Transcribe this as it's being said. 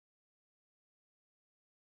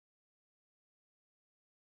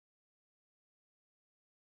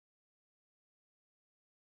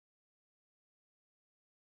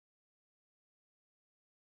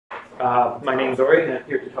My name's Ori, and I'm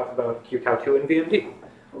here to talk about QCOW2 and VMD.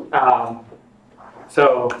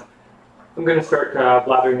 So I'm going to start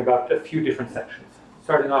blathering about a few different sections,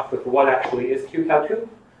 starting off with what actually is QCOW2,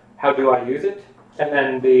 how do I use it, and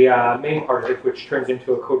then the main part of it, which turns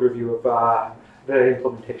into a code review of the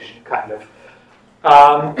implementation, kind of.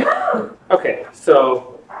 Okay,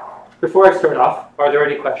 so before I start off, are there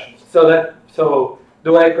any questions? So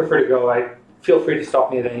the way I prefer to go, feel free to stop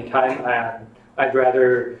me at any time, and I'd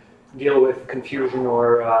rather deal with confusion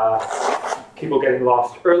or people getting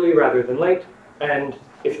lost early rather than late. And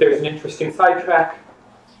if there's an interesting sidetrack,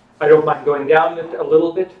 I don't mind going down it a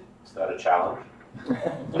little bit. Is that a challenge?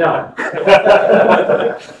 No.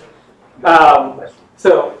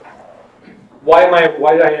 So why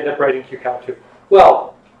did I end up writing QCOW2?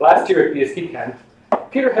 Well, last year at BSDCamp,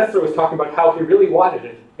 Peter Hessler was talking about how he really wanted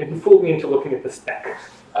it, and he fooled me into looking at the spec.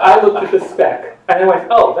 I looked at the spec, and I went,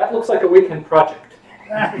 oh, that looks like a weekend project.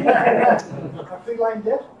 A 3-line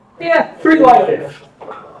diff? Yeah, 3-line diff.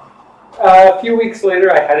 A few weeks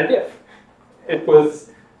later, I had a diff. It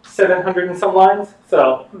was 700 and some lines,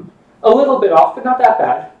 so a little bit off, but not that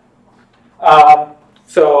bad.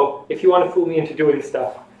 So if you want to fool me into doing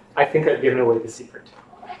stuff, I think I've given away the secret.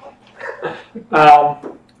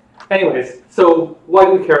 Anyways, so why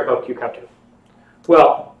do we care about QCOW2?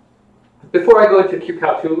 Well, before I go into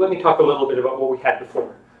QCOW2, let me talk a little bit about what we had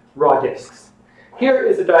before, raw disks. Here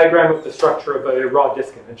is a diagram of the structure of a raw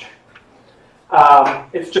disk image.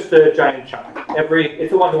 It's just a giant chunk.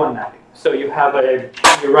 It's a one-to-one mapping. So you're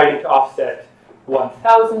writing to offset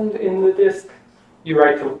 1,000 in the disk. You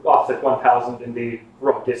write to offset 1,000 in the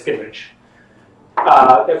raw disk image.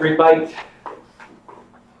 Every byte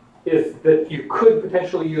that you could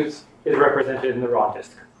potentially use is represented in the raw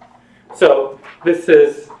disk. So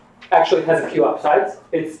this actually has a few upsides.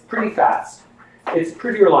 It's pretty fast. It's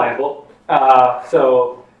pretty reliable.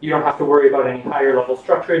 So you don't have to worry about any higher level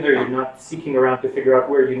structure in there. You're not seeking around to figure out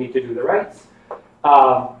where you need to do the writes.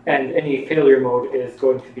 And any failure mode is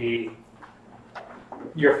going to be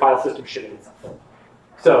your file system shitting itself.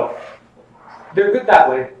 So they're good that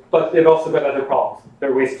way, but they've also got other problems.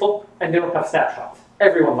 They're wasteful, and they don't have snapshots.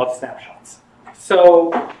 Everyone loves snapshots.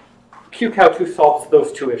 So QCOW2 solves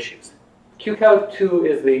those two issues. QCOW2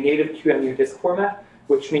 is the native QEMU disk format,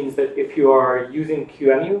 which means that if you are using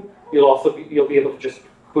QEMU, you'll be able to just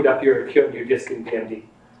boot up your QEMU disk in VMD,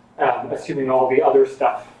 assuming all the other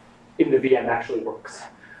stuff in the VM actually works.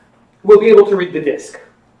 We'll be able to read the disk.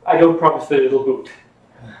 I don't promise that it'll boot.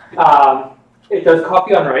 It does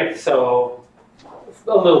copy on write, so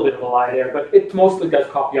a little bit of a lie there, but it mostly does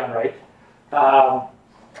copy on write.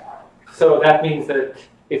 So that means that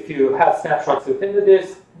if you have snapshots within the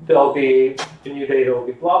disk, the new data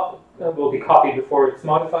will be copied before it's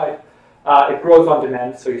modified. It grows on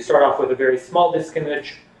demand, so you start off with a very small disk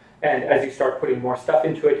image, and as you start putting more stuff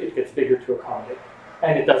into it, it gets bigger to accommodate.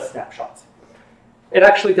 And it does snapshots. It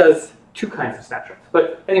actually does 2 kinds of snapshots.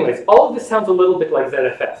 But anyways, all of this sounds a little bit like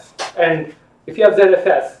ZFS. And if you have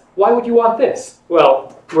ZFS, why would you want this?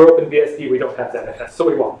 Well, we're OpenBSD, we don't have ZFS, so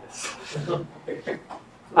we want this.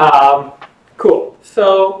 Cool.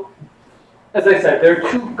 So, as I said, there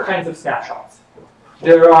are 2 kinds of snapshots.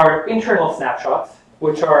 There are internal snapshots,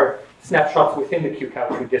 which are snapshots within the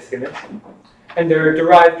QCOW2 disk image, and there are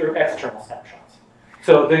derived or external snapshots.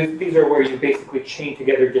 So these are where you basically chain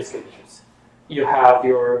together disk images. You have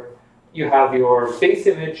your base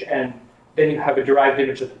image, and then you have a derived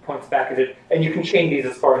image that points back at it, and you can chain these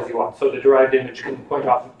as far as you want. So the derived image can point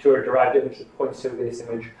off to a derived image that points to a base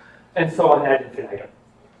image, and so on ad infinitum.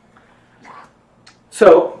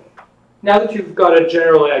 So now that you've got a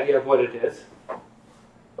general idea of what it is,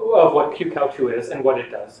 of what QCOW2 is and what it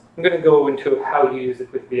does, I'm going to go into how you use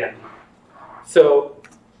it with VMD. So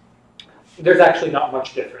there's actually not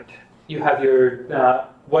much different. You have your,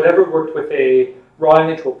 whatever worked with a raw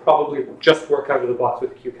image will probably just work out of the box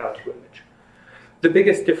with a QCOW2 image. The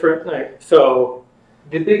biggest difference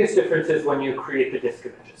is when you create the disk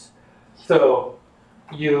images. So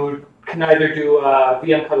you can either do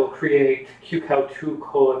vmctl create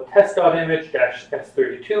QCOW2 test.image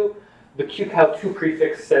 -s32. The QCOW2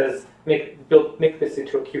 prefix says make this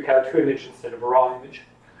into a QCOW2 image instead of a raw image.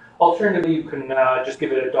 Alternatively, you can just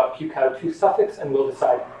give it a .QCOW2 suffix, and we'll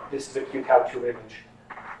decide this is a QCOW2 image,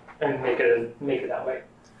 and make it that way.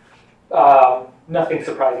 Nothing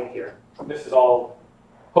surprising here. This is all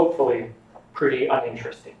hopefully pretty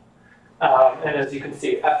uninteresting. And as you can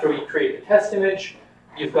see, after we create the test image,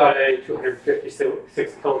 you've got a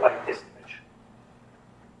 256 kilobyte disk image.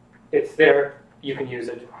 It's there. You can use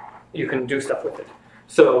it. You can do stuff with it.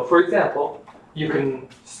 So, for example, you can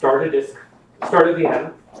start a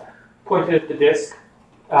VM, point it at the disk,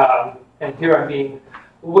 And here I'm being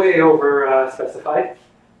way over specified.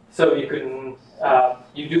 So you can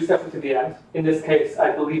you do stuff with the VM. In this case,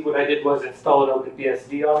 I believe what I did was install an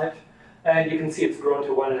OpenBSD on it, and you can see it's grown to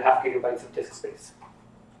 1.5 gigabytes of disk space.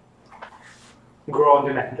 Grow on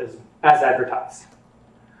demand as advertised.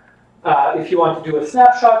 If you want to do a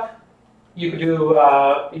snapshot, you can do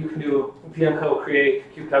vmco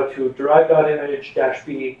create QCOW2 derived.image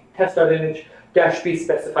 -b test.image -b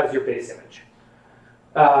specifies your base image.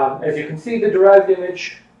 As you can see, the derived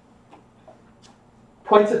image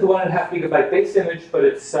points at the 1.5 gigabyte base image, but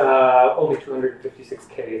it's only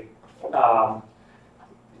 256K.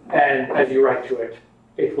 And as you write to it,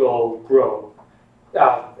 it will grow.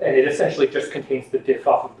 And it essentially just contains the diff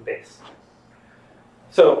off of the base.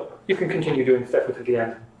 So you can continue doing stuff with the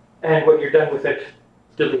VM. And when you're done with it,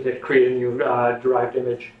 delete it, create a new derived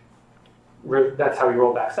image. That's how you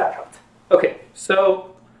roll back snapshots. Okay,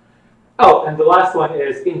 so, oh, and the last one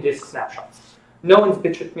is in-disk snapshots. No one's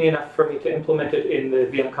bitched at me enough for me to implement it in the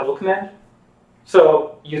vmcubl command,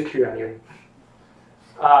 so use QEMU.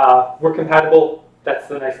 We're compatible. That's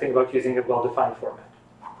the nice thing about using a well-defined format.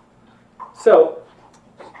 So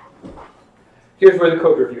here's where the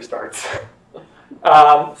code review starts.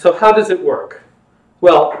 So how does it work?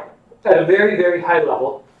 Well, at a very, very high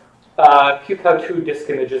level, QCOW2 disk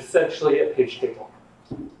image is essentially a page table.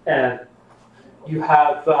 And you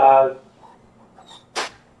have,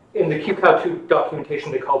 in the QCOW2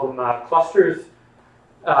 documentation, they call them clusters.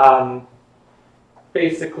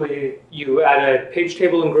 Basically, you add a page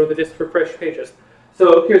table and grow the disk for fresh pages.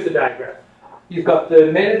 So here's the diagram. You've got the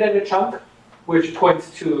metadata chunk, which points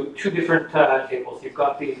to two different tables. You've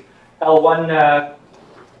got the L1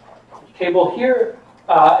 table here,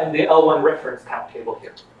 and the L1 reference count table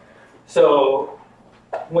here. So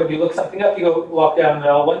when you look something up, you go walk down the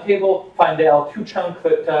L1 table, find the L2 chunk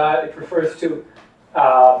that it refers to,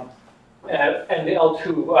 and the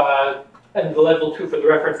L2 and the level 2 for the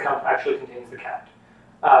reference count actually contains the count,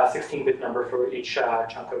 16-bit number for each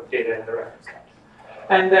chunk of data in the reference count.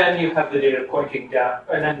 And then you have the data pointing down,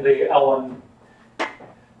 and then the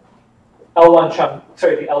L1 chunk,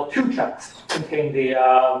 sorry, the L2 chunks contain the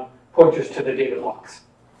pointers to the data blocks,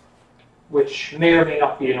 which may or may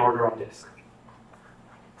not be in order on disk.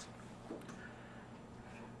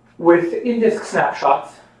 With in-disk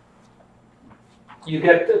snapshots, you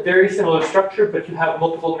get a very similar structure, but you have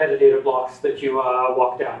multiple metadata blocks that you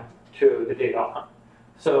walk down to the data on.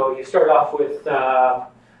 So you start off with,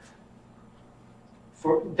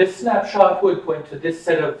 for this snapshot would point to this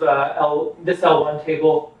set of this L1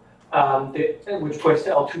 table, which points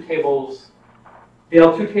to L2 tables. The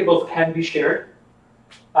L2 tables can be shared.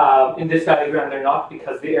 In this diagram, they're not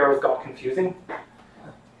because the arrows got confusing.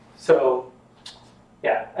 So,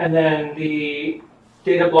 yeah, and then the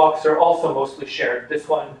data blocks are also mostly shared. This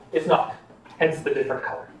one is not, hence the different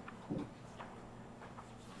color.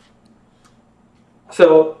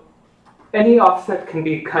 So any offset can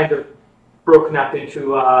be kind of broken up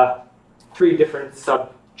into 3 different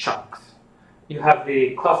sub-chunks. You have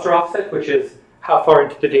the cluster offset, which is how far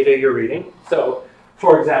into the data you're reading. So,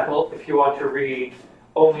 for example, if you want to read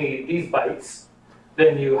only these bytes,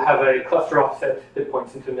 then you have a cluster offset that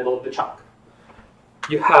points into the middle of the chunk.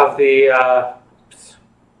 You have the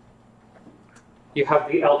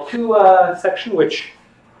L2 section, which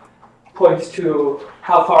points to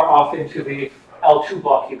how far off into the L2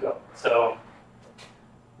 block you go. So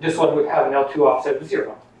this one would have an L2 offset of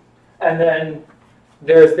 0. And then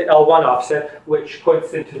there's the L1 offset, which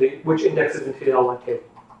points into which indexes into the L1 table.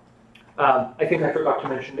 I think I forgot to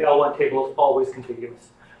mention the L1 table is always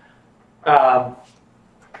contiguous.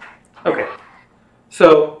 Okay,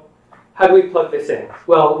 so how do we plug this in?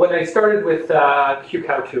 Well, when I started with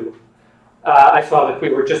QCOW2, I saw that we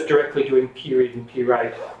were just directly doing p-read and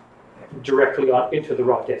p-write directly into the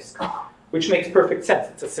raw disk, which makes perfect sense.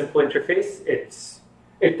 It's a simple interface.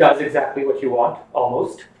 It does exactly what you want,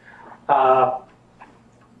 almost.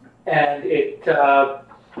 And it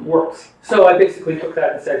works. So I basically took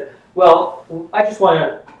that and said, well, I just want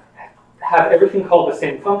to have everything call the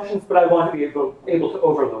same functions, but I want to be able to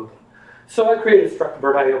overload them. So I created a struct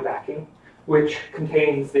bird.io backing, which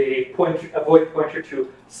contains a void pointer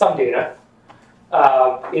to some data.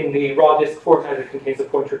 In the raw disk format, it contains a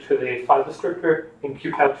pointer to the file descriptor. In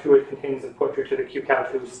QCOW2, it contains a pointer to the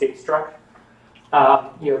QCOW2 state struct.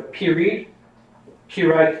 You have p-read,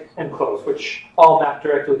 p-write, and close, which all map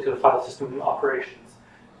directly to the file system operations.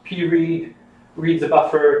 P-read reads a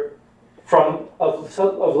buffer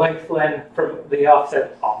of length len from the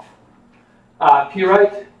offset off.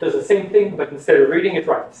 P-write does the same thing, but instead of reading, it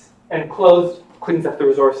writes. And close cleans up the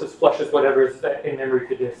resources, flushes whatever's in memory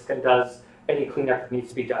to disk, and does any cleanup that needs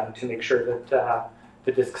to be done to make sure that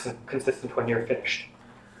the disk's consistent when you're finished.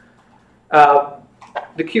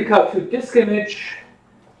 The QCOW2 disk image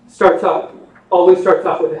always starts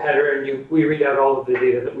off with a header, and we read out all of the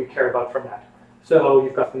data that we care about from that. So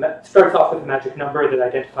you've got starts off with a magic number that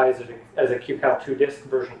identifies it as a QCOW2 disk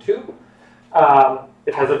version 2.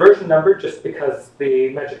 It has a version number just because the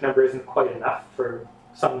magic number isn't quite enough for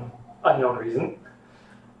some unknown reason.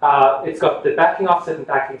 It's got the backing offset and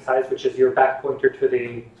backing size, which is your back pointer to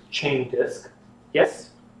the chain disk. Yes?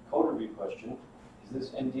 Code review question. Is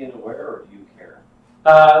this Indian aware or do you care?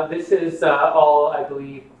 This is all, I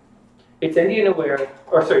believe, it's Indian aware,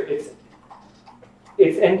 or sorry,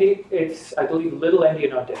 it's I believe little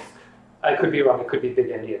Indian on disk. I could be wrong, it could be big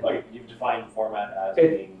Indian. Like you've defined format as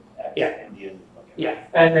being X yeah. Indian. Okay. Yeah,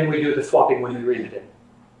 and then we do the swapping when we read it in.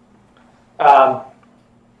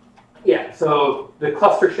 Yeah, so the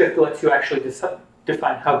cluster shift lets you actually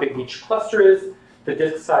define how big each cluster is. The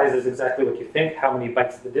disk size is exactly what you think, how many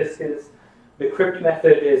bytes the disk is. The crypt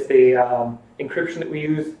method is the encryption that we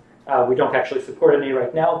use. We don't actually support any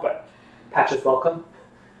right now, but patch is welcome.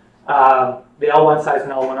 The L1 size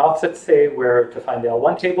and L1 offset say where to find the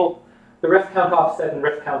L1 table. The ref count offset and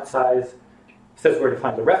ref count size says where to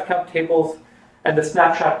find the ref count tables. And the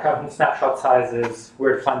snapshot count and snapshot size is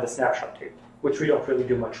where to find the snapshot table, which we don't really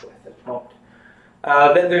do much with at the moment.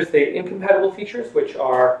 Then there's the incompatible features, which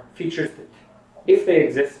are features that, if they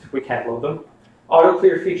exist, we can't load them.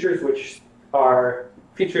 Auto-clear features, which are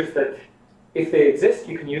features that, if they exist,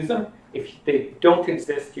 you can use them. If they don't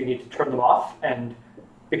exist, you need to turn them off, and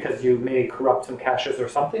because you may corrupt some caches or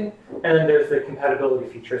something. And then there's the compatibility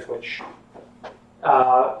features, which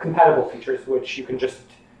compatible features, which you can just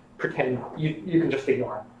pretend you can just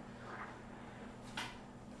ignore.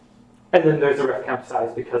 And then there's a ref count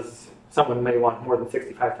size because someone may want more than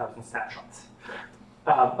 65,000 snapshots.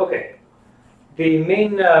 Okay,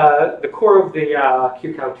 the core of the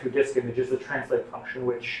QCOW2 disk image is the translate function,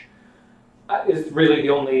 which is really the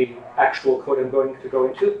only actual code I'm going to go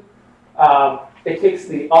into. It takes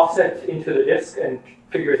the offset into the disk and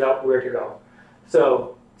figures out where to go.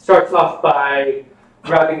 So starts off by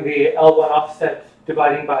grabbing the L1 offset,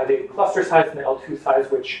 dividing by the cluster size and the L2 size,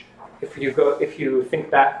 which if you think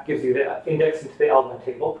back, gives you the index into the L1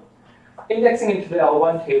 table. Indexing into the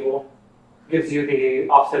L1 table gives you the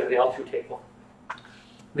offset of the L2 table.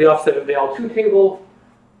 The offset of the L2 table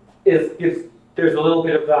there's a little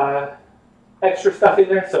bit of extra stuff in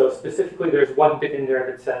there. So specifically, there's one bit in there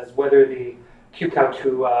that says whether the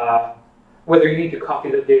QCOW2, whether you need to copy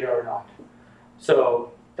the data or not.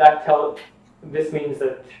 So this means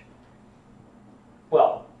that,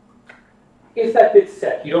 well, if that bit's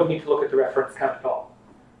set, you don't need to look at the reference count at all.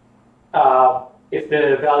 If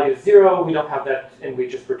the value is 0, we don't have that, and we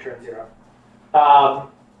just return 0.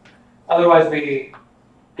 Otherwise, we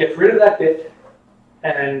get rid of that bit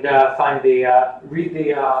and read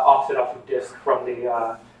the offset off of disk from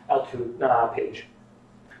the L2 page.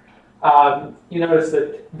 You notice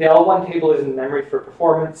that the L1 table is in memory for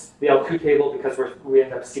performance. The L2 table, because we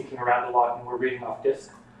end up seeking around a lot and we're reading off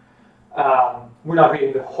disk. We're not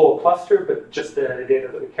reading the whole cluster, but just the data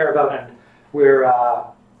that we care about, and we're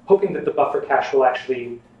hoping that the buffer cache will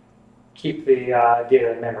actually keep the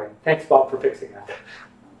data in memory. Thanks, Bob, for fixing that.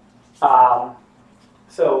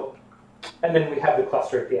 And then we have the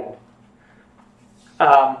cluster at the end.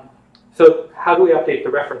 So how do we update the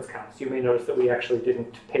reference counts? You may notice that we actually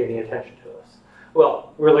didn't pay any attention to this.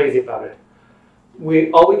 Well, we're lazy about it.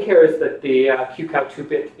 All we care is that the QCOW2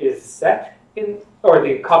 bit is set, or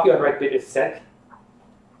the copy on write bit is set,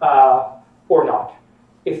 or not.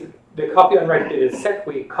 If the copy on write bit is set,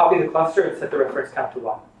 we copy the cluster and set the reference count to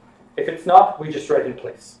 1. If it's not, we just write in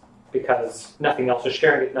place, because nothing else is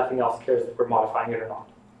sharing it, nothing else cares if we're modifying it or not.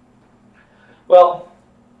 Well,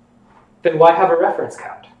 then why have a reference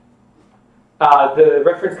count? The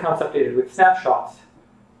reference count's updated with snapshots,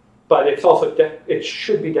 but it's also it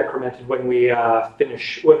should be decremented when we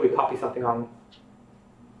copy something on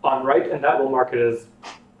write, and that will mark it as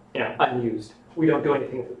unused. We don't do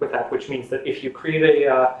anything with that, which means that if you create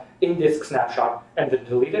a in-disk snapshot and then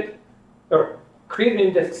delete it, or create an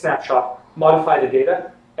in-disk snapshot, modify the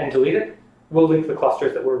data, and delete it, we'll link the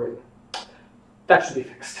clusters that were written. That should be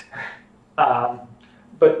fixed.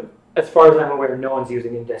 But as far as I'm aware, no one's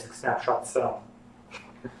using in-disk snapshots, so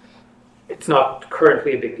it's not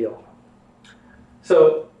currently a big deal.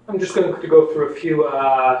 So I'm just going to go through a few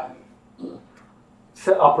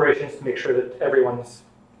set operations to make sure that everyone's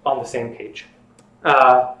on the same page.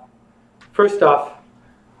 First off,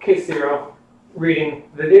 case 0, reading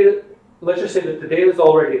the data. Let's just say that the data is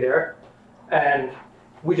already there, and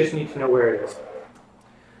we just need to know where it is.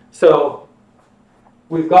 So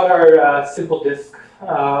we've got our simple disk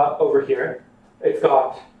over here. It's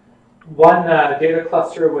got one data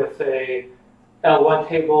cluster with a L1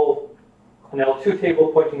 table, an L2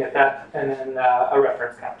 table pointing at that, and then a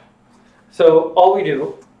reference count. So all we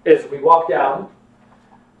do is we walk down,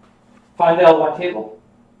 find the L1 table,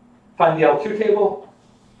 find the L2 table,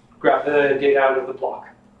 grab the data out of the block.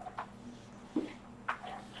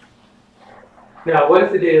 Now, what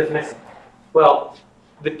if the data is missing? Well,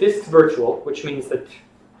 the disk's virtual, which means that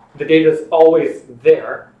the data is always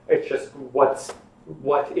there. It's just what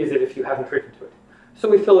is it if you haven't written to it. So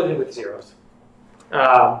we fill it in with zeros.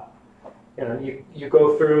 You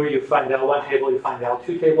go through, you find the L1 table, you find the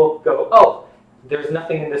L2 table, go, oh, there's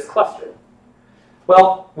nothing in this cluster.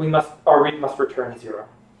 Well, our read must return 0.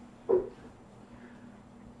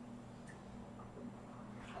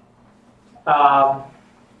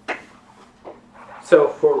 So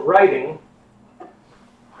for writing,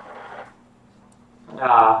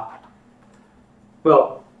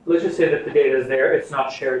 well, let's just say that the data is there, it's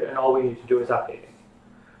not shared, and all we need to do is update it.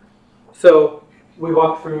 So we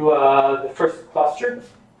walk through the first cluster,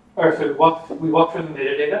 or so we walk through the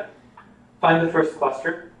metadata, find the first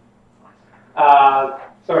cluster, find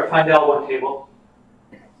the L1 table,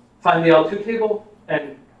 find the L2 table,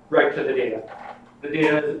 and write to the data.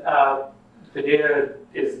 The data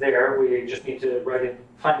is there. We just need to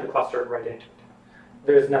find the cluster and write into it.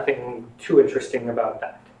 There's nothing too interesting about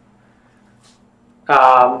that.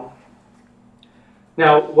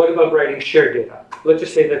 Now, what about writing shared data? Let's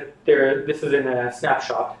just say that this is in a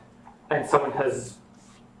snapshot, and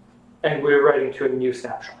we're writing to a new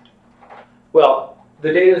snapshot. Well,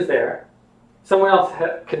 the data is there. Someone else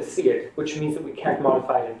can see it, which means that we can't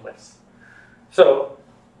modify it in place. So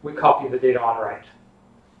we copy the data on write.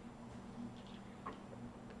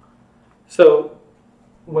 So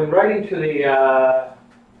when writing to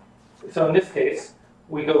so in this case,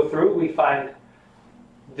 we go through, we find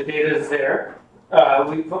the data is there.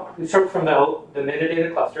 We start from the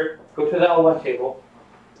metadata cluster, go to the L1 table,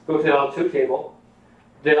 go to the L2 table.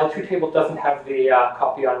 The L2 table doesn't have the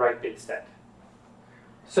copy on write bit set.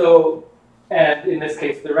 So, and in this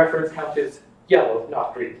case, the reference count is yellow,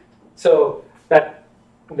 not green. So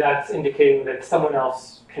that's indicating that someone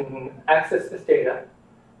else can access this data.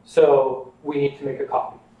 So we need to make a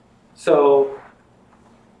copy. So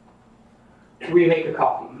we make a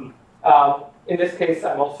copy. In this case,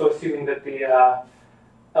 I'm also assuming that the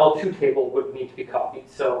L2 table would need to be copied.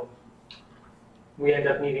 So we end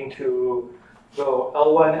up needing to go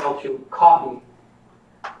L1, L2, copy,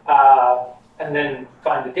 and then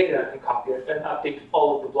find the data and copy it, and update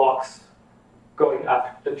all of the blocks going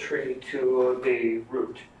up the tree to the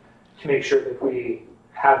root to make sure that we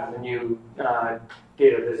have the new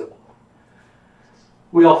data visible.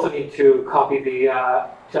 We also need to copy to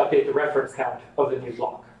update the reference count of the new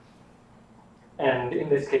block. And in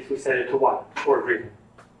this case, we set it to 1 for green.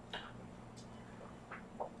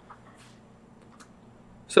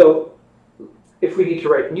 So if we need to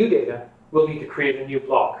write new data, we'll need to create a new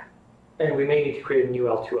block. And we may need to create a new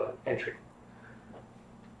L2 entry.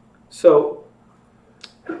 So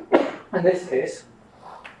in this case,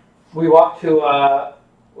 we walk from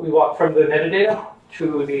the metadata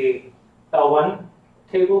to the L1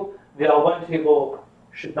 table. The L1 table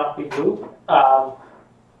should not be blue.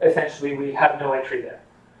 Essentially, we have no entry there.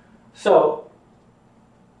 So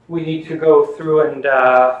we need to go through and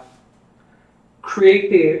create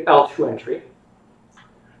the L2 entry,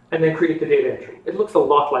 and then create the data entry. It looks a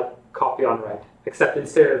lot like copy on write, except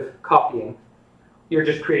instead of copying, you're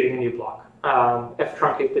just creating a new block.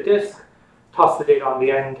 F-truncate the disk, toss the data on the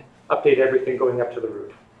end, update everything going up to the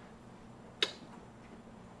root.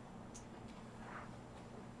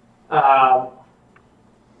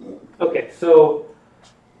 Okay, so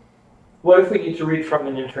what if we need to read from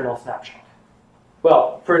an internal snapshot?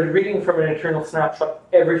 Well, for reading from an internal snapshot,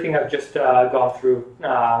 everything I've just gone through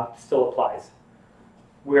still applies.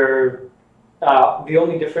 The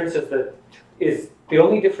only difference the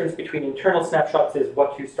only difference between internal snapshots is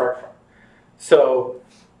what you start from. So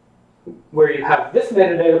where you have this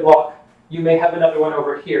metadata block, you may have another one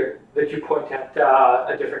over here that you point at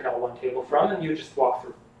a different L1 table from, and you just walk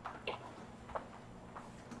through.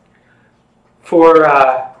 For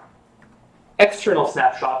external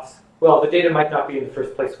snapshots, well, the data might not be in the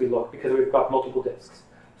first place we look because we've got multiple disks.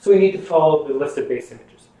 So we need to follow the list of base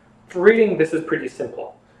images. For reading, this is pretty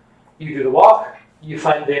simple. You do the walk, you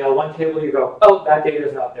find the L1 table, you go, oh, that data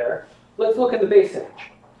is not there. Let's look at the base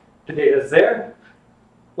image. The data is there.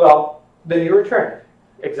 Well, then you return it.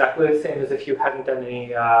 Exactly the same as if you hadn't done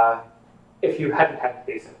any, if you hadn't had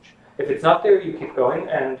the base image. If it's not there, you keep going,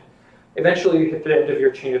 and eventually you hit the end of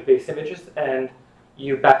your chain of base images, and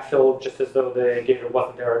you backfill just as though the data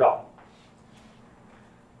wasn't there at all.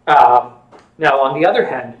 Now, on the other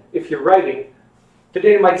hand, if you're writing, the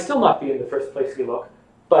data might still not be in the first place you look,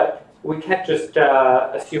 but we can't just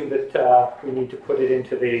assume that we need to put it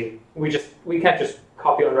into the, we can't just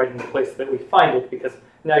copy on write in the place that we find it, because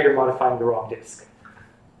now you're modifying the wrong disk.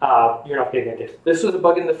 You're not getting a disk. This was a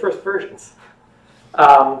bug in the first versions.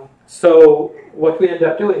 So what we end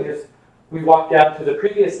up doing is we walk down to the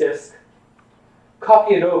previous disk,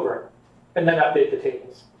 copy it over, and then update the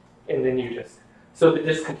tables in the new disk. So the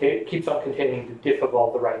disk keeps on containing the diff of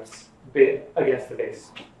all the writes against the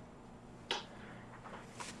base.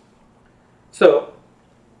 So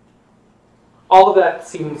all of that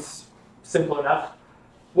seems simple enough.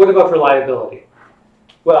 What about reliability?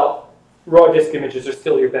 Well, raw disk images are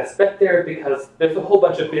still your best bet there because there's a whole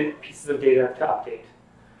bunch of pieces of data to update.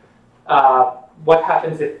 What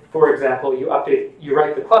happens if, for example, you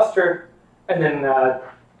write the cluster and then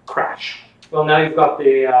crash? Well, now you've got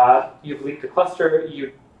you've leaked the cluster,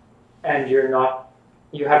 and you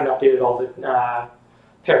haven't updated all the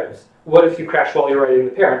parents. What if you crash while you're writing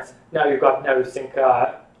the parents? Now you've got an out of sync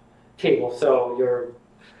table, so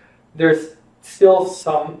there's still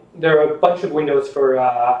there are a bunch of windows for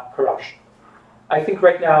corruption. I think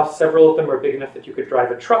right now several of them are big enough that you could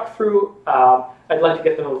drive a truck through. I'd like to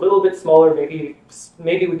get them a little bit smaller. Maybe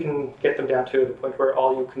we can get them down to the point where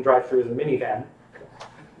all you can drive through is a minivan.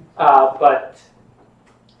 But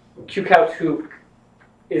QCOW2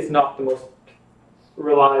 is not the most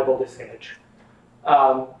reliable disk image.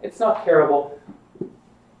 It's not terrible,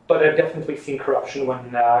 but I've definitely seen corruption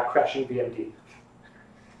when crashing VMD.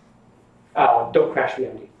 Don't crash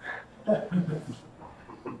VMD.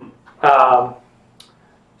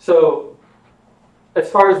 So as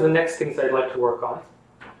far as the next things I'd like to work on,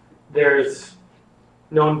 there's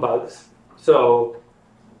known bugs. So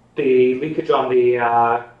the leakage on the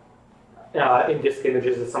in-disk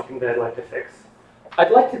images is something that I'd like to fix.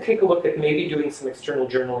 I'd like to take a look at maybe doing some external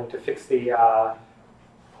journaling to fix the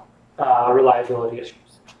reliability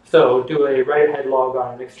issues. So do a write-ahead log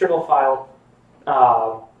on an external file,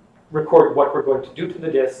 record what we're going to do to the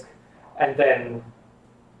disk, and then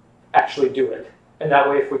actually do it. And that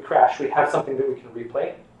way, if we crash, we have something that we can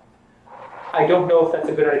replay. I don't know if that's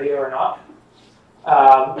a good idea or not.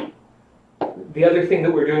 The other thing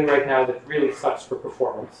that we're doing right now that really sucks for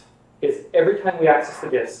performance is every time we access the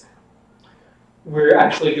disk, we're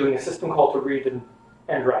actually doing a system call to read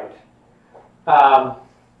and write.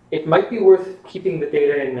 It might be worth keeping the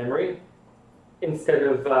data in memory instead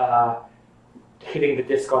of hitting the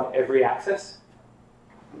disk on every access.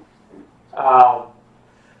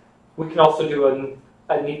 We can also do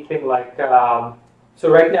a neat thing like, so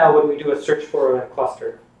right now when we do a search for a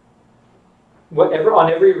cluster, on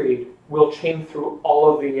every read, we'll chain through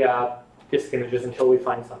all of the disk images until we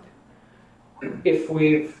find something. If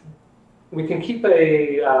we can keep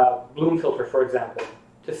a Bloom filter, for example,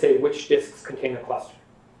 to say which disks contain a cluster.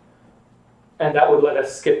 And that would let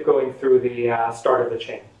us skip going through the start of the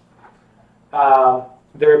chain. There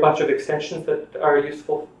are a bunch of extensions that are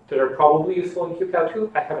useful, that are probably useful in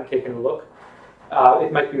QCOW2. I haven't taken a look.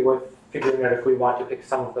 It might be worth figuring out if we want to pick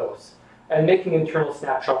some of those. And making internal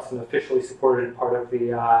snapshots an officially supported part of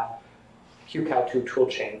the QCOW2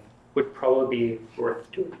 toolchain would probably be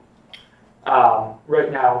worth doing.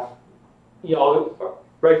 Right now you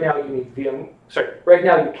need right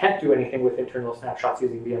now you can't do anything with internal snapshots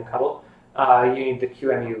using vmcuttle. You need the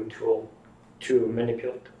QEMU tool to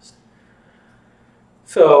manipulate those.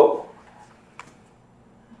 So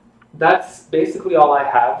that's basically all I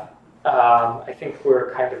have. I think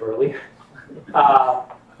we're kind of early.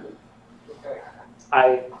 Well,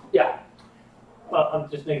 I'm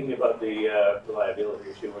just thinking about the reliability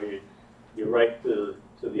issue where you write to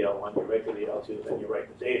the L1, you write to the L2, then you write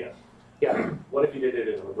the data. Yeah. What if you did it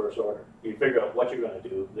in reverse order? You figure out what you're going to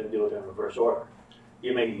do, then do it in reverse order.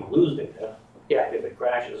 You may lose data if it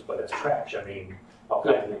crashes, but it's a crash. I mean, all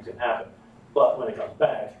kinds of things can happen. But when it comes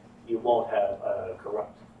back, you won't have a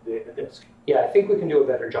corrupt disk. Yeah, I think we can do a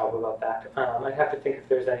better job about that. I'd have to think if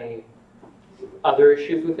there's any other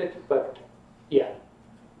issues with it, but yeah.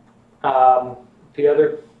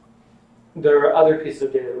 There are other pieces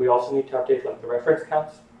of data that we also need to update, like the reference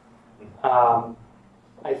counts.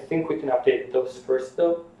 I think we can update those first,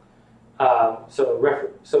 though.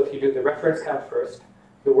 So if you do the reference count first,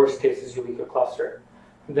 the worst case is you leak a cluster.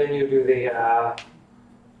 Then you do the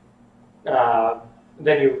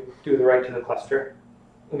write to the cluster,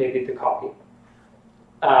 maybe the copy.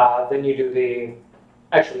 Then you do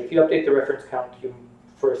actually, if you update the reference count, you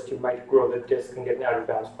might grow the disk and get an out of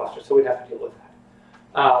bounds cluster. So we'd have to deal with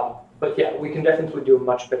that. But yeah, we can definitely do a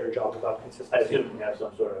much better job about I consistency. assume you have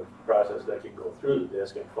some sort of process that can go through the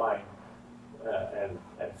disk and find and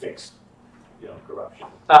fix, corruption.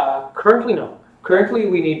 Currently, no. Currently,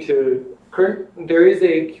 we need to. There is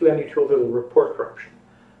a QEMU tool that will report corruption.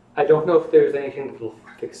 I don't know if there's anything that will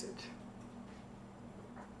fix it.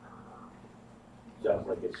 Sounds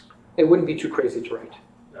like it's It wouldn't be too crazy to write.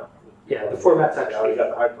 no. Yeah, the format's I actually. already got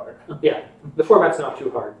the hard part. Yeah, the format's not too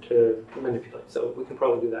hard to manipulate, so we can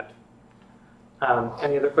probably do that.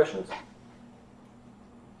 Any other questions?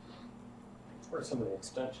 What are some of the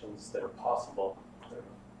extensions that are possible?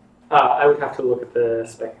 I would have to look at the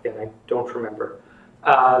spec again. I don't remember.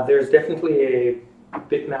 There's definitely a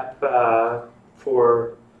bitmap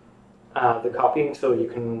for the copying, so you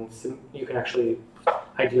can actually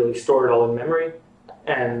ideally store it all in memory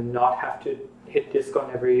and not have to hit disk on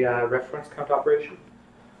every reference count operation.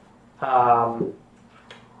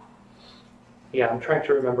 Yeah, I'm trying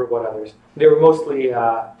to remember what others. They were mostly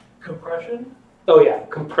Compression? oh yeah,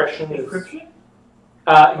 compression is Encryption?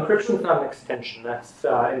 encryption is not an extension. That's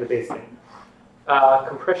in the base name.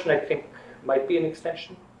 Compression, I think, might be an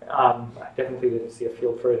extension. I definitely didn't see a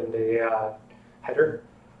field for it in the header.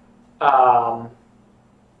 Yeah.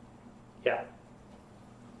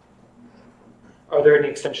 Are there any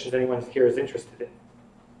extensions anyone here is interested in?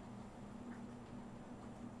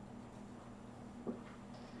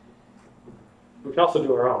 We can also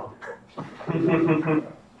do our own.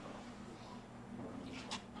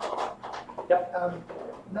 Yep.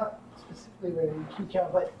 Not specifically related to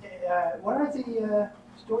QCOW, but what are the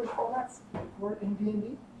storage formats for in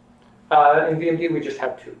VMD? In VMD, we just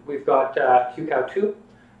have two. We've got QCOW2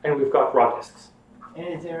 and we've got raw disks. And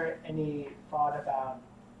is there any thought about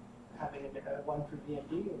having one for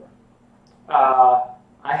VMD? Or?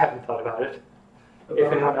 I haven't thought about it.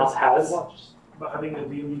 If anyone else has. About having a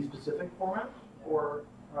VMD specific format? Or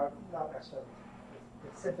not necessarily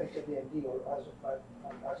specific to VMD or as a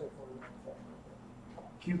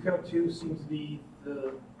QCOW2 seems to be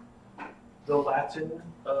the Latin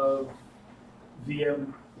of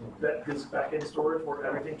VM this backend storage where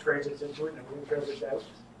everything translates into it and everything translates out.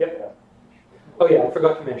 Yep. Oh yeah, I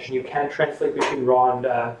forgot to mention, you can translate between raw and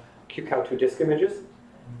QCOW2 disk images.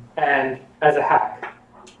 And as a hack,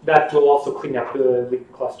 that will also clean up the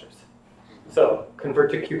leaked clusters. So convert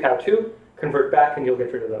to QCOW2, convert back, and you'll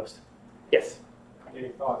get rid of those. Yes? Any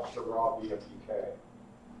thoughts to raw VMDK,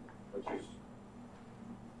 which is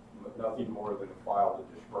nothing more than a file that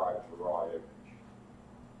describes the raw image.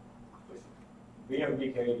 With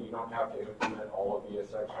VMDK, you don't have to implement all of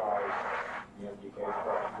ESXi's VMDK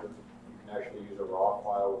structure. You can actually use a raw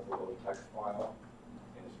file with a little text file,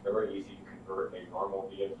 and it's very easy to convert a normal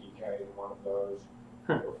VMDK to one of those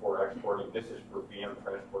before exporting. This is for VM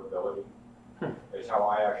transportability. It's how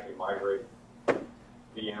I actually migrate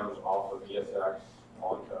VMs off of ESX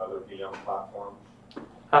onto other VM platforms.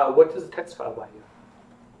 What does a text file buy you?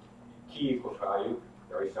 Key equals value,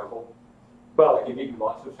 very simple. Well, I can give you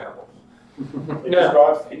lots of samples.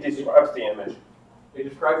 It describes the image. It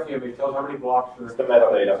describes the image, tells how many blocks are It's the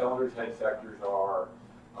metadata. cylinders, head sectors are.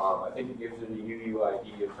 I think it gives it a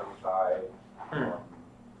UUID of some side.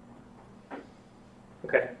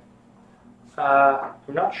 okay. I'm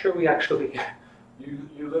not sure we actually...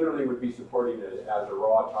 You literally would be supporting it as a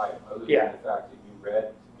raw type, other than the fact that you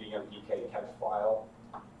read the VMDK text file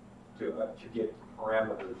to get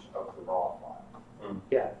parameters of the raw file.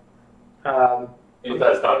 Yeah. But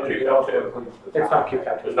that's not QCOW2. It's not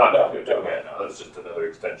QCOW2. It's not QCOW2, yeah, no, it's just another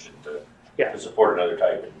extension to support another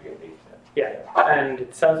type in VMD. Yeah, and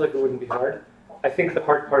it sounds like it wouldn't be hard. I think the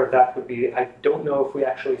hard part of that would be, I don't know if we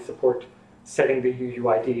actually support setting the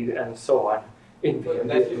UUID and so on in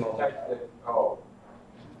VMD at the moment.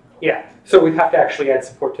 Yeah, so we'd have to actually add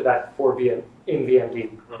support to that for in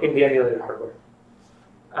VMD, in the emulated hardware.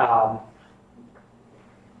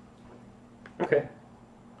 Okay.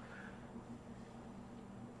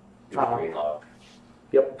 Green log.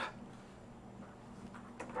 Yep.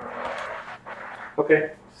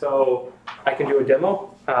 Okay, so I can do a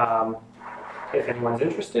demo if anyone's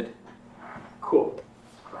interested. Cool.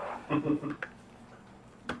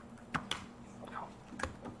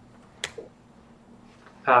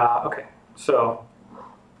 Okay, so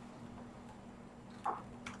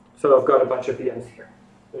I've got a bunch of VMs here.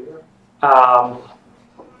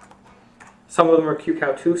 Some of them are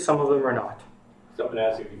QCOW2, some of them are not. Someone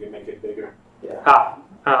asked if you can make it bigger. Yes,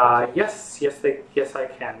 I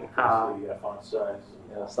can. The font size.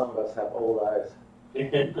 Yeah, some of us have old eyes.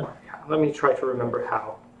 Let me try to remember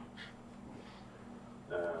how.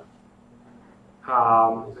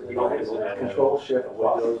 Control Shift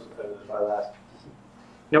Windows my last.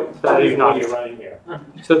 Nope, that is not. What are you running here?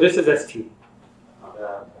 So this is ST.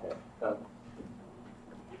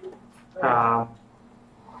 I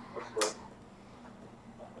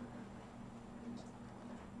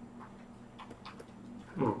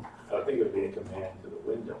think it would be a command to the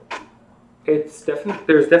window. It's definitely,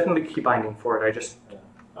 there's definitely key binding for it. I just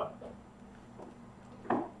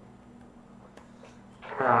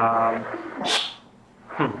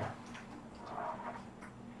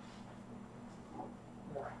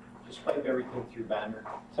Just pipe everything through Banner.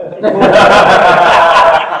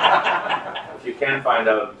 If you can't find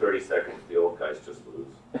out in 30 seconds, the old guys just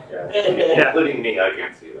lose. Yeah. Including me, I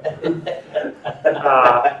can't see that.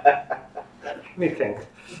 let me think.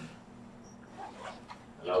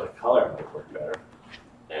 Another color might work better.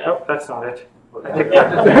 Yeah. Nope, that's not it.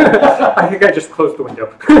 I think I just closed the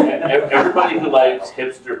window. Everybody who likes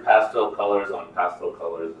hipster pastel colors on pastel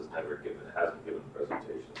colors hasn't given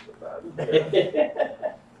presentations with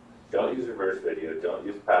that. Don't use reverse video. Don't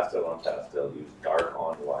use pastel on pastel. Use dark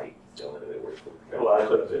on white. It's the only way they work.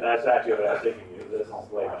 Well, that's actually what I was thinking. This is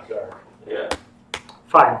way too dark. Yeah.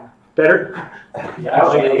 Fine. Better?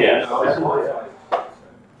 Actually, yes.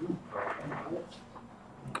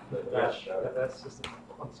 That's just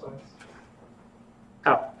one size.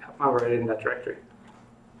 Oh, I'm already in that directory.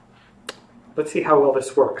 Let's see how well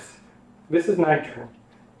this works. This is 9-term.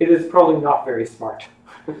 It is probably not very smart.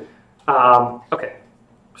 Okay,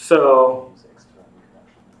 so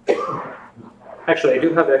actually I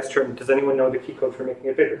do have X-term. Does anyone know the key code for making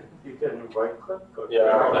it bigger? You can right click.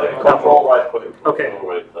 Yeah. Control right click. Okay. Control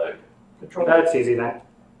right click. That's easy then.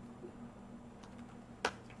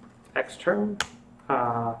 X-term.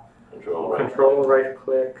 Control right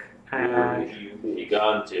click and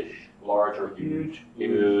Gigantish. Large or huge?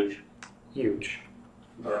 Huge. huge.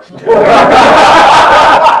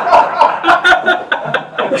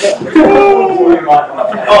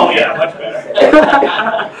 Oh yeah, much better.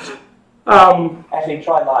 Actually,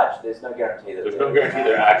 try large. There's no guarantee that. There's no guarantee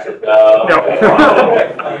they're actually. No.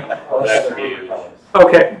 That's huge.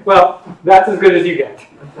 Okay, well, that's as good as you get.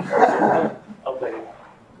 I'll take it.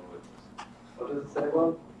 What does it say,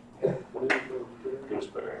 Bob?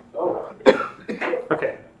 Gooseberry. Oh.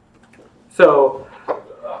 Okay, so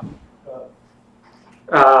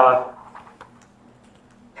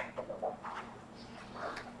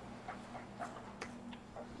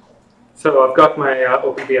I've got my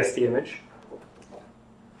OpenBSD image,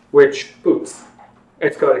 which boots.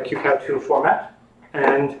 It's got a QCOW2 format,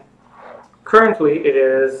 and currently it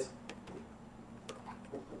is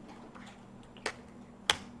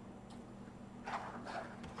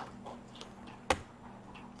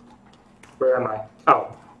where am I?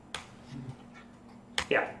 Oh.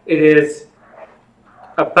 Yeah, it is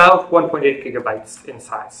about 1.8 gigabytes in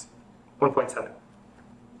size, 1.7.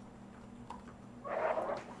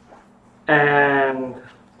 And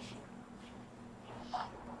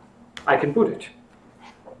I can boot it.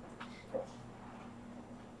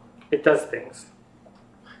 It does things.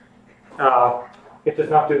 It does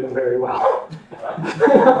not do them very well.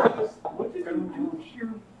 What did you do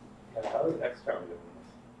here? How is X-term doing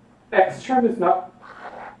Xterm is not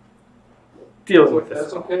dealing with this.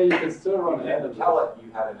 That's okay, you can still run You had to it. tell it you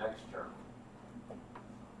had an X term.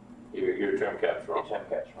 Your term cap's wrong. Term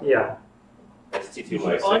catch. Yeah.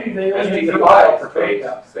 ST2Y Unveil sane. the ST2Y for space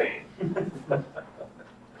term sane.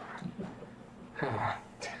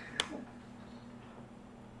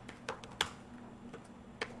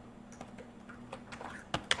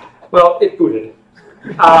 Well, it booted.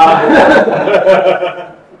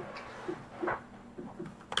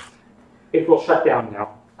 It will shut down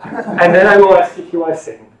now. And then I will STQI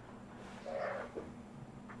sing.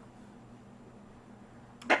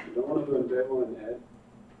 You don't want to do a demo and add?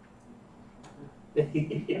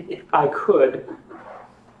 I could,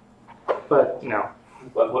 but no.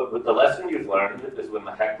 What the lesson you've learned is when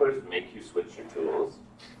the hecklers make you switch your tools,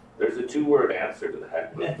 there's a 2-word answer to the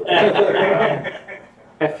heckler.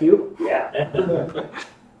 FU? Yeah.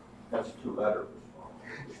 That's 2-letter.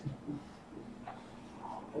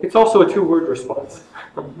 It's also a 2-word response.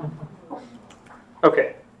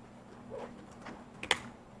 Okay.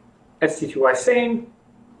 ST2I sane.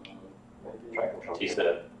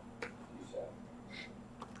 T-set.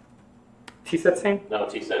 T-set sane? No,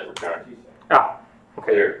 T-set return. Ah,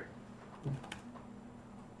 okay. Clear.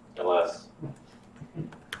 LS.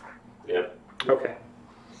 Yep. Okay.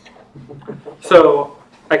 So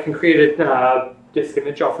I can create a disk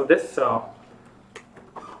image off of this. So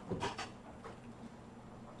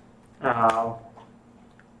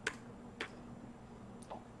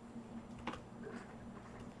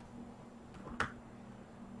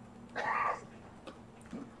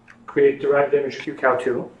create derived image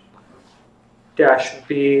QCOW2 dash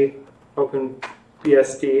B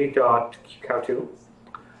OpenBSD.QCOW2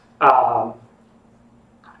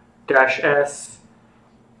 dash S.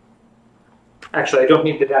 Actually, I don't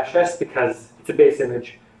need the dash S because it's a base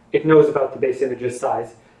image. It knows about the base image's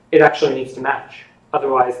size. It actually needs to match.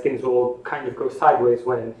 Otherwise, things will kind of go sideways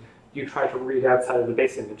when you try to read outside of the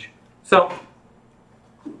base image. So,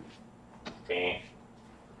 Yeah.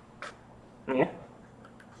 yeah.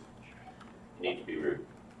 You need to be rude.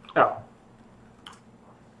 Oh,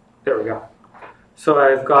 there we go. So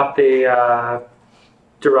I've got the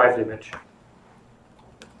derived image.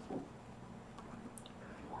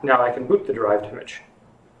 Now I can boot the derived image.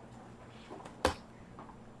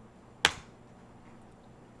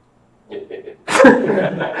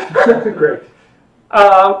 Great.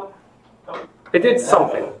 It did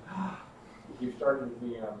something. You started with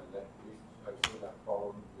VM, and that I've seen that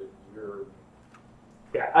problem that you're.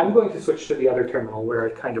 Yeah, I'm going to switch to the other terminal where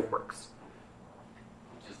it kind of works.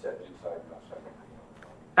 Just set inside, not second.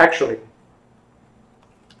 Actually,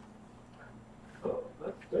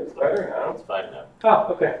 It's better now. It's fine now.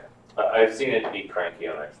 oh, okay, I've seen it be cranky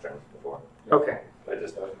on externs before. okay, I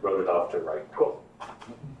just wrote it off to write. cool.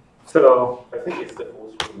 So, I think it's the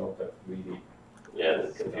full screen mode that really. Yeah,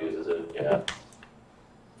 it confuses it. Yeah.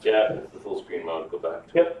 Yeah, it's the full screen mode. Go back.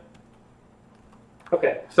 yep.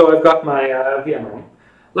 Okay, so I've got my VM running.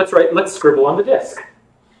 Let's scribble on the disk.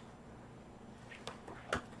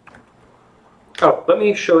 Oh, let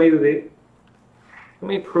me show you let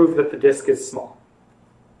me prove that the disk is small.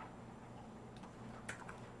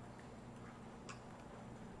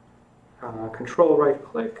 Control right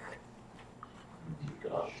click.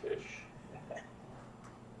 Gosh, fish.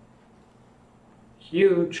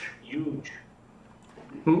 Huge. Huge.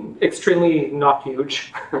 Extremely not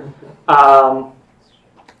huge.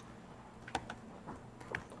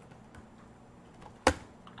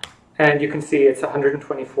 And you can see it's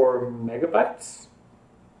 124 megabytes.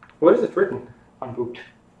 What is it written on boot?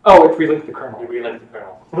 Oh, it relinked the kernel. We relinked the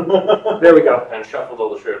kernel. There we go. And shuffled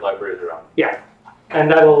all the shared libraries around. Yeah, and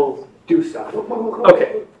that'll do stuff.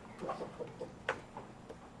 Okay.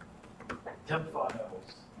 Temp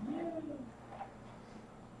files.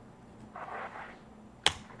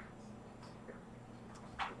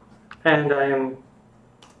 And I am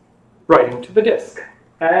writing to the disk.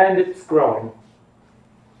 And it's growing.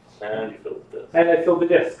 And you filled this. And I filled the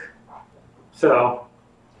disk. So,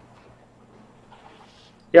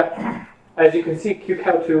 yeah, as you can see,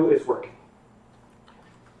 QCOW2 is working.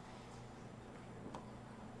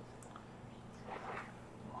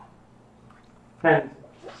 And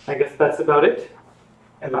I guess that's about it.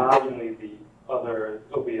 And unfortunately, the other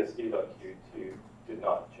OBSD.Q2 did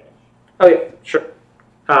not change. Oh yeah, sure.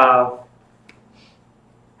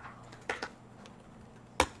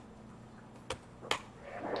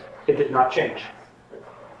 It did not change.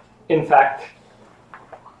 In fact,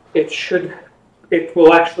 it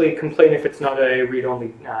will actually complain if it's not a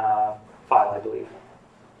read-only file, I believe.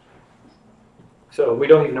 So we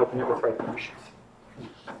don't even open it with write permissions.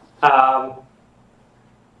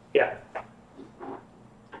 Yeah.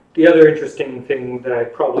 The other interesting thing that I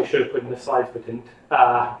probably should have put in the slides but didn't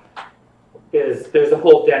is there's a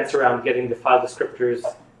whole dance around getting the file descriptors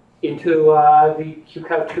into the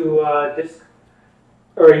QCOW2 disk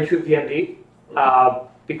or into VMD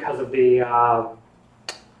because of the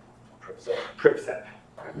privset.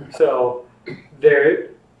 So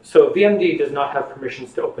VMD does not have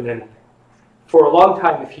permissions to open anything. For a long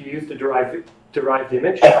time, if you used a derived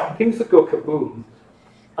image, things would go kaboom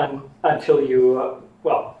until you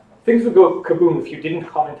things would go kaboom if you didn't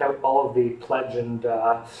comment out all of the pledge and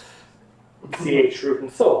CH root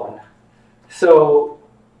and so on. So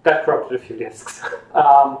that corrupted a few disks.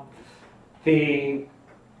 The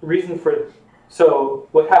reason so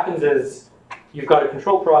what happens is you've got a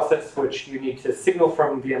control process which you need to signal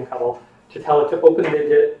from vmctl to tell it to open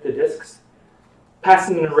the disks, pass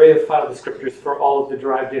in an array of file descriptors for all of the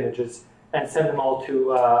derived images, and send them all to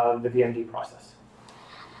the VMD process.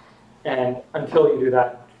 And until you do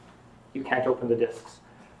that, you can't open the disks.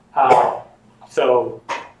 So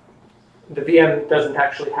the VM doesn't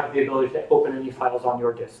actually have the ability to open any files on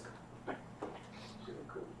your disk.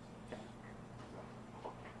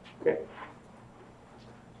 Okay.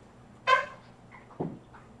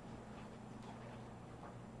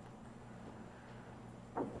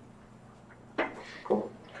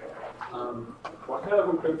 What kind of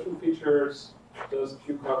encryption features does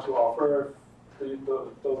QCOW2 offer if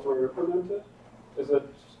those were implemented? Is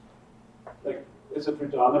it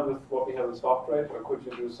redundant with what we have in Software, or could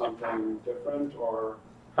you do something different, or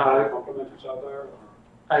complement each other? Or?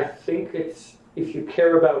 I think it's if you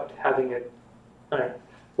care about having it,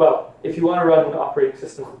 well, if you want to run operating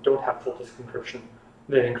systems that don't have full disk encryption,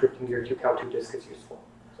 then encrypting your QCOW2 disk is useful.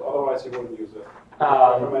 So otherwise you wouldn't use it.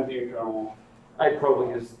 Recommend the internal. I'd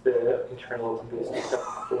probably use the internal OpenBSD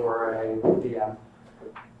stuff for a VM.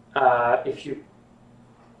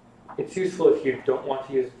 It's useful if you don't want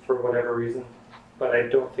to use it for whatever reason, but I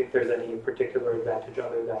don't think there's any particular advantage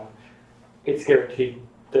other than it's guaranteed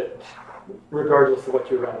that regardless of what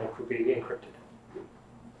you run, it will be encrypted.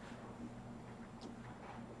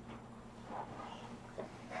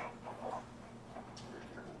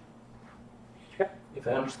 If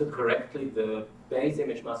I understood correctly, the base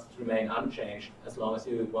image must remain unchanged as long as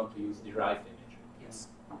you want to use a derived image. Yes.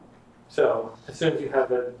 So as soon as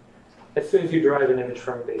you derive an image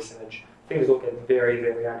from a base image, things will get very,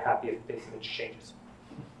 very unhappy if the base image changes.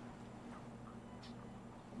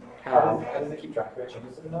 How does it keep track of it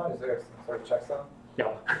changes or not? Is there some sort of checksum?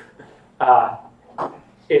 No.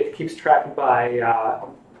 It keeps track by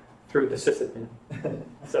through the sysadmin.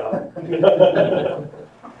 So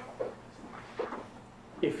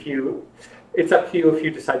it's up to you if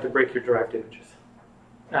you decide to break your derived images.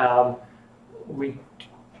 We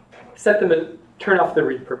set them to turn off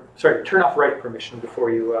turn off write permission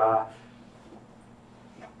before you.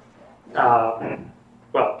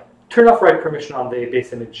 Turn off write permission on the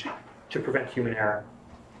base image to prevent human error.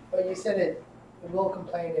 But you said it will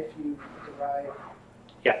complain if you derive.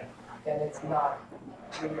 Yeah. And it's not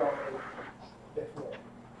read-only before,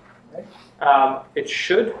 right? It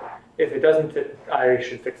should. If it doesn't, I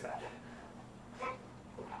should fix that. I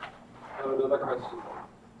have another question.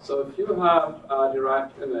 So if you have a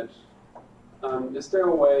derived image, is there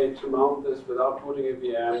a way to mount this without booting a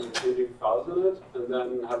VM and changing files in it, and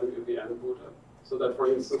then having a VM booted? So that, for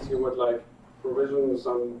instance, you would like provision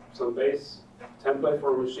some base template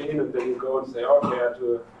for a machine, and then you go and say, okay, I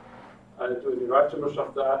do a derived image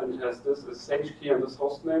of that, and it has this SH key and this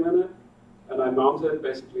host name in it, and I mount it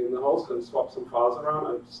basically in the host and swap some files around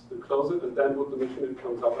and close it, and then boot the machine, it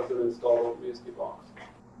comes up as an installed OpenBSD box.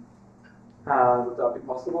 Would that be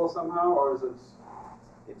possible somehow, or is it?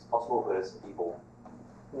 It's possible, but it's evil.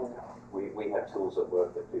 Yeah. We have tools at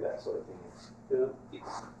work that do that sort of thing.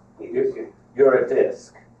 You're a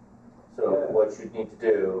disk, so what you need to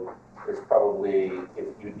do is probably, if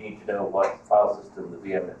you need to know what file system the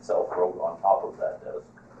VM itself wrote on top of that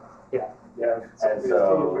disk. Yeah. And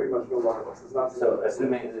so, pretty much know what it is. It's not so you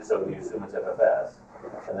assume it's FFS,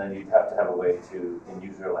 and then you'd have to have a way to, in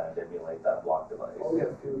user land, emulate that block device. Oh,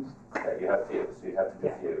 yeah, fuse. Yeah, you have fuse, so you have to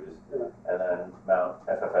do fuse, and then mount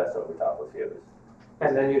FFS over top of fuse.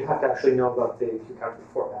 And then you'd have to actually know about the QCOW2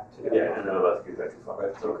 format. Yeah, and know about the QCOW2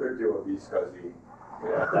 format. So could do a vSCSI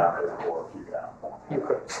adapter for QCOW. You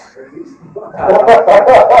could.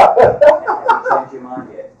 Change your mind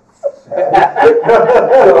yet? So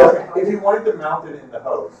if you wanted to mount it in the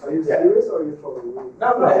host. Are you serious or are you trolling me? No,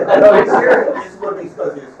 it's serious. This is what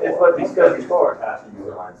vSCSI is for. It's what vSCSI is for. Attach a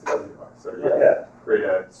user line SCSI device. So Yeah. create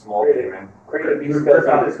a small daemon. Create a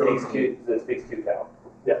vSCSI that speaks QCOW.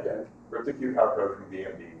 Yeah. Rip the QCOW code from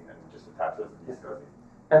VMD and just attach it to vSCSI.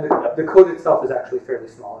 And the code itself is actually fairly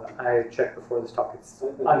small. I checked before this talk. It's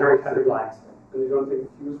under 800 lines. And you don't think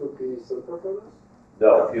fuse would be simpler for this?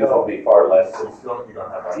 No, fuse will be far less. So you don't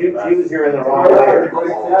have Fuse, you're in the wrong layer.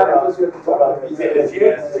 Fuse,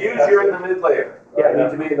 You're in the mid layer. Yeah, you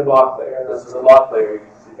need to be in the block layer. This is the block layer. You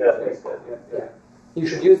should definitely say. You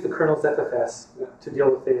should use the kernel's FFS to deal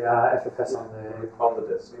with the FFS on the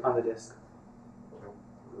disk. On the disk.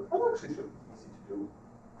 That actually should be easy to do.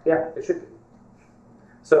 Yeah, it should be.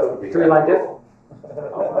 So 3-line diff.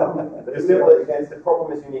 The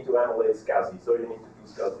problem is you need to emulate SCSI, so you need to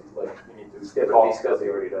do SCSI. Like you need to. Yeah, but vSCSI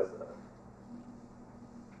already does that.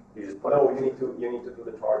 You just put you need to do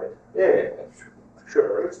the target. Yeah,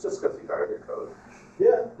 sure. It's just SCSI target code.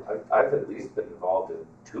 Yeah. I've at least been involved in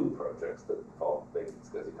 2 projects that involve making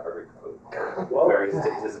SCSI target code. Well, various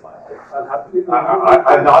stages of my life. I'm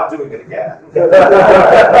I'm not doing it again.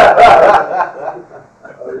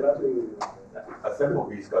 A simple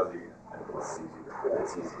vSCSI.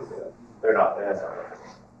 It's easy. They're not.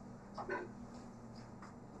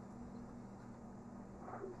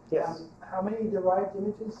 Yes. How many derived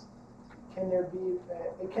images can there be?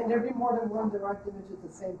 Can there be more than one derived image at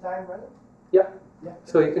the same time, right? Yep. Yeah.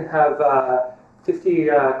 So you can have 50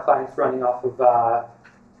 clients running off of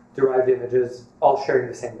derived images, all sharing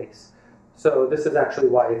the same base. So this is actually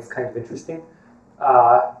why it's kind of interesting.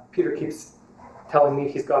 Peter keeps telling me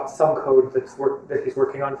he's got some code that he's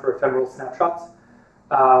working on for ephemeral snapshots,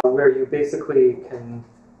 where you basically can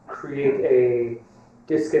create a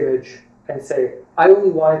disk image and say, I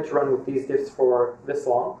only wanted to run with these diffs for this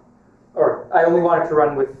long, or I only want it to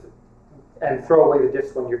run with, and throw away the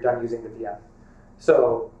diffs when you're done using the VM.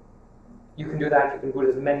 So you can do that. You can boot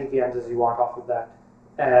as many VMs as you want off of that.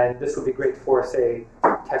 And this would be great for, say,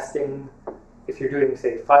 testing. If you're doing,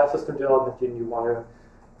 say, file system development and you want to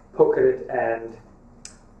poke at it, and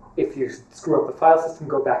if you screw up the file system,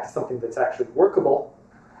 go back to something that's actually workable,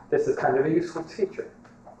 this is kind of a useful feature.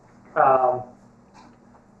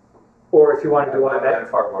 Or if you want to do automatic.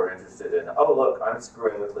 I'm far more interested in, oh look, I'm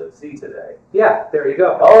screwing with libc today. Yeah, there you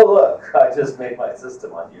go. Oh look, I just made my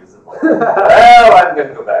system unusable. Well, I'm going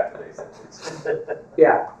to go back to basics.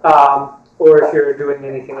 Yeah. Or if you're doing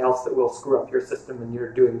anything else that will screw up your system and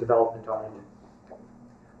you're doing development on it.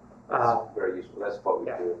 That's very useful. That's what we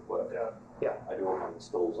do at work. Yeah. I do all my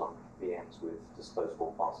installs on VMs with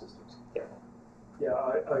disposable file systems. Yeah.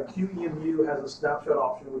 Yeah, QEMU has a snapshot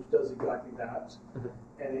option which does exactly that.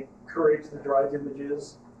 And it creates the drive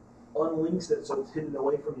images, unlinks it so it's hidden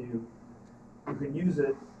away from you. You can use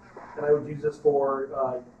it, and I would use this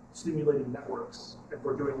for simulating networks if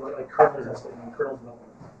we're doing like kernel testing and kernel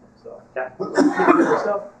development. So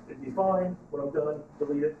stuff, it'd be fine. When I'm done,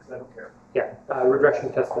 delete it because I don't care. Yeah,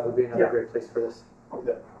 regression testing would be another great place for this.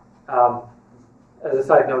 As a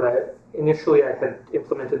side note, initially I had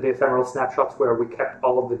implemented the ephemeral snapshots where we kept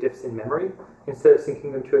all of the diffs in memory instead of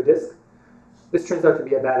syncing them to a disk. This turns out to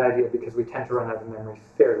be a bad idea because we tend to run out of memory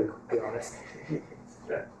fairly quickly on this.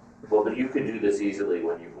 Yeah. Well, but you can do this easily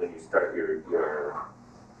when you start your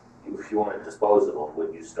if you want it disposable,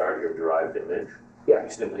 when you start your derived image. Yeah.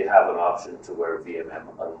 You simply have an option to where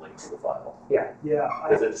VMM unlinks the file. Yeah. Yeah.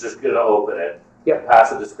 Because it's just going to open it, Yep.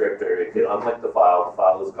 pass a descriptor, it can unlink the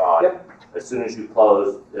file is gone. Yep. As soon as you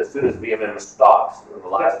close, as soon as VMM stops and the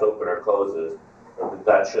last opener closes,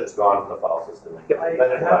 that shit's gone from the file system. I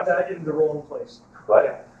have that in the wrong place.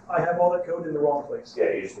 What? I have all that code in the wrong place.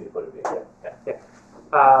 Yeah, you just need to put it in.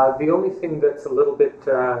 The only thing that's a little bit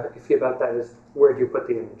iffy about that is where do you put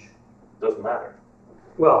the image? Doesn't matter.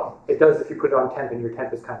 Well, it does if you put it on temp and your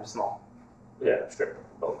temp is kind of small. Yeah, sure.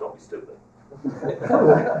 Well, don't be stupid.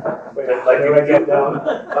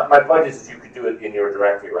 My point is you could do it in your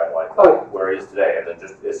directory right away, where it is today, and then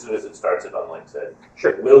just as soon as it starts, it unlinks it.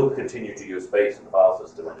 Sure. It will continue to use space in the file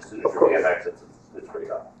system, and as soon as your VM exits, it's free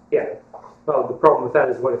up. Yeah. Well, the problem with that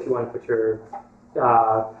is what if you want to put your,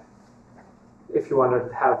 if you want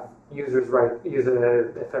to have users use an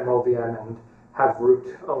ephemeral VM and have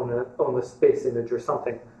root own the space image or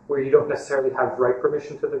something, where you don't necessarily have write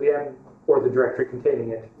permission to the VM or the directory containing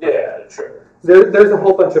it. Yeah, sure. There's a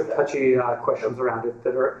whole bunch of touchy questions around it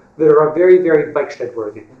that are very, very bike shed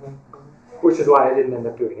worthy, which is why I didn't end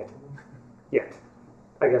up doing it yet.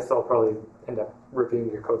 I guess I'll probably end up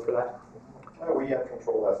reviewing your code for that. We have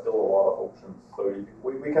control has still a lot of options, so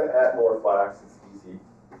we can add more flags. It's easy.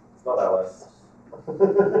 It's not LS.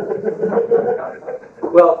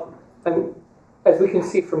 Well, as we can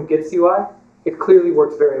see from Git's UI, it clearly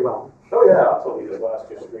works very well. Oh yeah, absolutely. Just blast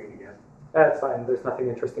your screen again. That's fine. There's nothing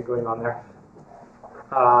interesting going on there.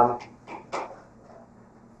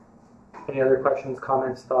 Any other questions,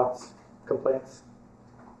 comments, thoughts, complaints?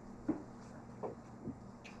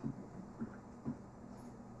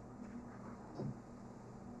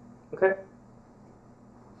 Okay.